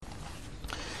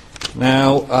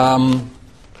Now,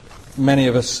 many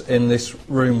of us in this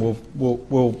room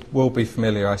will be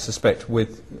familiar, I suspect,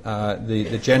 with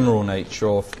the general nature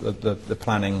of the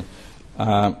planning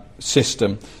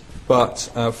system. But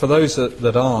for those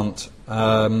that aren't,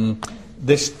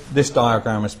 this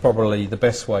diagram is probably the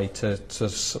best way to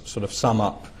sort of sum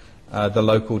up the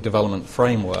local development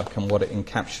framework and what it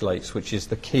encapsulates, which is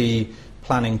the key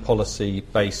planning policy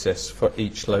basis for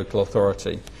each local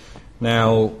authority.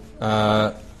 Now,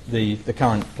 the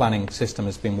current planning system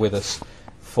has been with us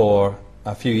for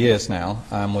a few years now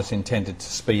and was intended to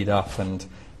speed up and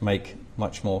make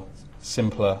much more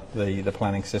simpler the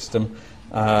planning system.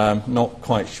 Not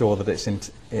quite sure that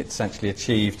it's actually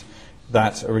achieved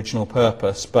that original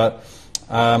purpose, but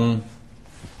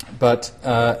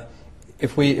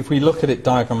if we look at it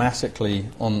diagrammatically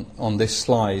on this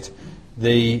slide,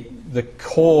 the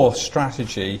core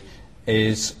strategy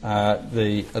is at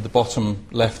the bottom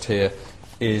left here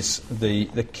is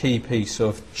the key piece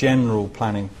of general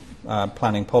planning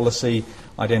policy,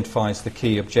 identifies the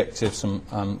key objectives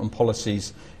and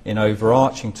policies in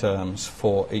overarching terms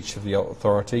for each of the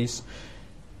authorities.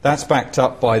 That's backed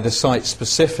up by the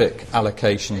site-specific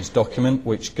allocations document,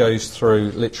 which goes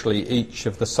through literally each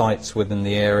of the sites within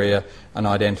the area and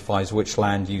identifies which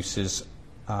land uses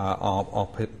are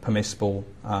permissible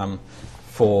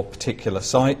for particular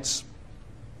sites.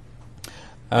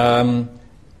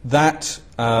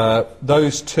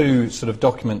 Those two sort of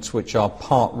documents, which are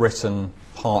part written,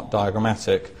 part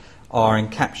diagrammatic, are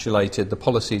encapsulated, the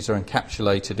policies are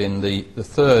encapsulated in the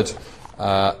third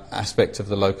aspect of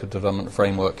the local development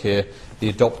framework here, the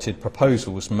adopted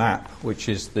proposals map, which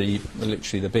is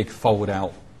literally the big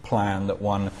fold-out plan that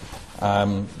one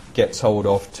gets hold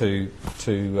of to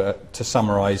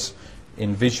summarise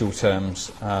in visual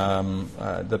terms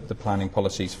the planning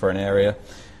policies for an area.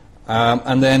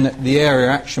 And then the area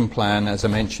action plan, as I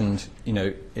mentioned,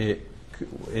 it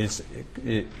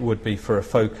would be for a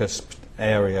focused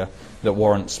area that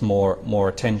warrants more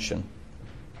attention.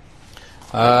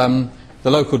 The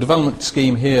local development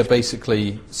scheme here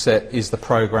basically is the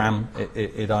programme.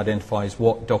 It identifies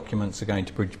what documents are going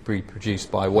to be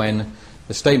produced by when.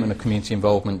 The statement of community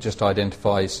involvement just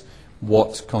identifies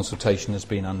what consultation has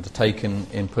been undertaken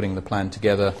in putting the plan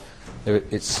together.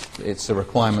 It's a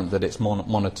requirement that it's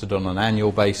monitored on an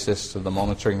annual basis, so the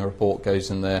monitoring report goes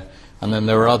in there. And then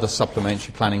there are other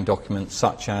supplementary planning documents,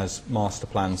 such as master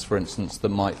plans, for instance, that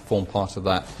might form part of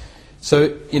that.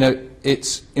 So,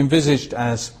 it's envisaged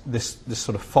as this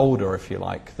sort of folder, if you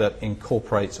like, that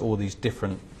incorporates all these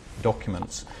different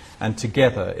documents, and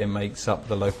together it makes up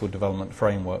the local development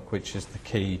framework, which is the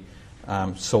key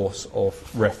source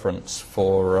of reference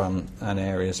for an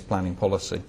area's planning policy.